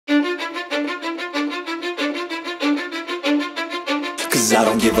Cause I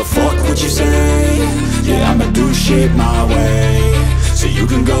don't give a fuck what you say. Yeah, I'ma do shit my way. So you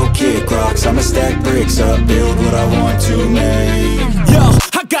can go kick rocks, I'ma stack bricks up, build what I want to make. Yo,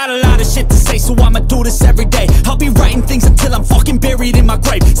 I got a lot of shit to say, so I'ma do this every day. I'll be writing things until I'm fucking buried in my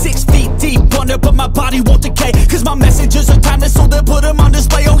grave. 6 feet deep under, but my body won't decay. Cause my messages are timeless, so they'll put them on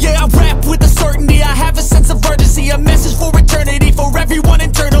display. Oh yeah, I rap with a certainty, I have a sense of urgency. A message for eternity, for everyone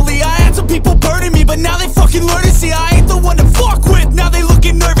internally. I had some people burning me, but now they fucking learn to see I ain't the one to fuck with, now they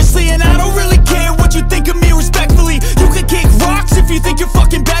looking nervously. And I don't really care what you think of me, respectfully. You can kick rocks if you think you're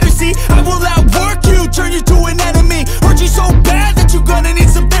fucking better, see. I will outwork you, turn you to an enemy. Hurt you so bad that you're gonna need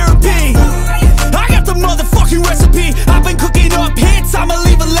some therapy. I got the motherfucking recipe, I've been cooking up hits, I'ma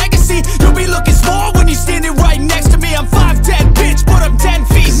leave a legacy. You'll be looking small when you're standing right next to me. I'm 5'10", bitch, but I'm 10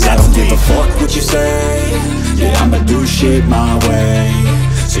 feet next to me. I don't give a fuck what you say. Yeah, I'ma do shit my way.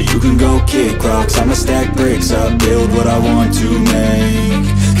 So you can go kick rocks, I'ma stack bricks up, build what I want to make.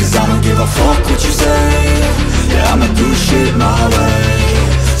 Cause I don't give a fuck what you say. Yeah, I'ma do shit my way.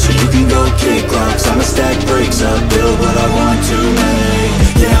 So you can go kick rocks, I'ma stack bricks up, build what I want to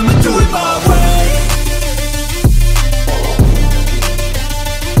make. Yeah, I'ma do it my way.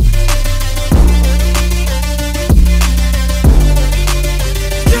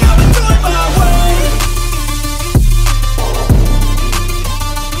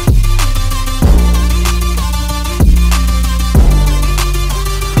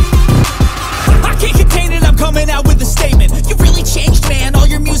 Coming out with a statement. You really changed, man, all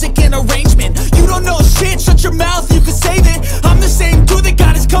your music and arrangement. You don't know shit, shut your mouth, you can save it. I'm the same dude that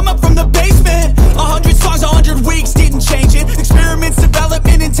got his come up from the basement. 100 songs, 100 weeks, didn't change it. Experiments,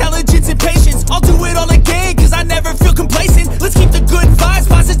 development, intelligence, and patience. I'll do it all again, cause I never feel complacent. Let's keep the good vibes,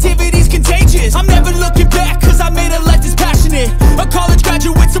 positivity's contagious. I'm never looking back, cause I made a life that's passionate. A college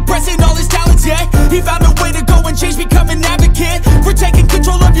graduate suppressing all his talents, yeah. He found a way to go and change, become an advocate. For taking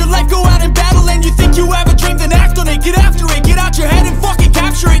control of your life, go out and battle. And you think you have a dream, then act on it. Get after it, get out your head and fucking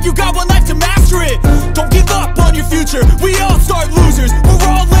capture it. You got one life to master it. Don't give up on your future, we all start losers. We're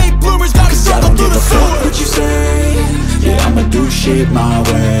all late bloomers, gotta struggle through the sewer. I don't give a fuck what you say. Yeah, I'ma do shit my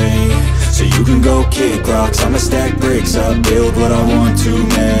way. So you can go kick rocks, I'ma stack bricks up, build what I want to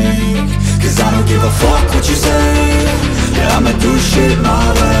make. Cause I don't give a fuck what you say. Yeah, I'ma do shit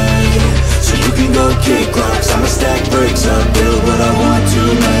my way. So you can go kick rocks, I'ma stack bricks up, build what I want to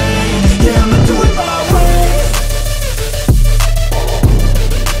make. Yeah, I'ma do it my way.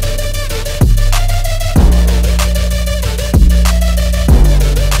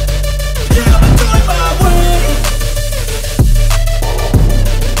 Yeah, I'ma do it my way.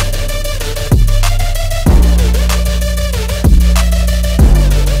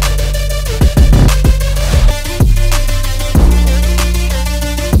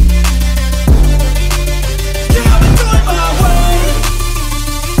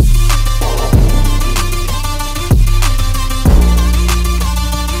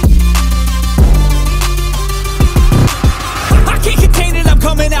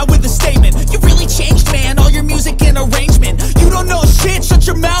 Coming out with a statement. You really changed, man, all your music and arrangement. You don't know shit, shut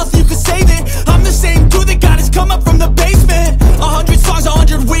your mouth, you can save it. I'm the same dude that got his come up from the basement. 100 songs,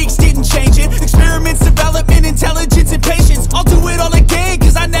 100 weeks, didn't change it. Experiments, development, intelligence, and patience. I'll do it all again,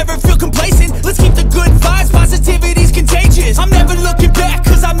 cause I never feel complacent. Let's keep the good vibes, positivity's contagious. I'm never looking back,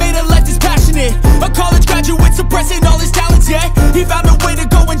 cause I made a life that's passionate. A college graduate suppressing all his talents, yeah. He found a way to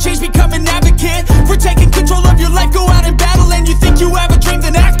go and change, become an advocate. For taking control of your life, go out and battle. And you think you have a dream,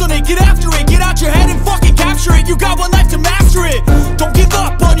 then act on it. Get after it, get out your head and fucking capture it. You got one life to master it. Don't give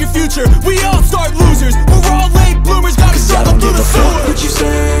up on your future, we all start losers. We're all late bloomers, gotta struggle through the sewer. I don't give a fuck what you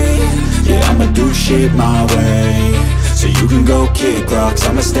say. Yeah, I'ma do shit my way. So you can go kick rocks,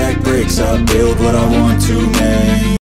 I'ma stack bricks up, build what I want to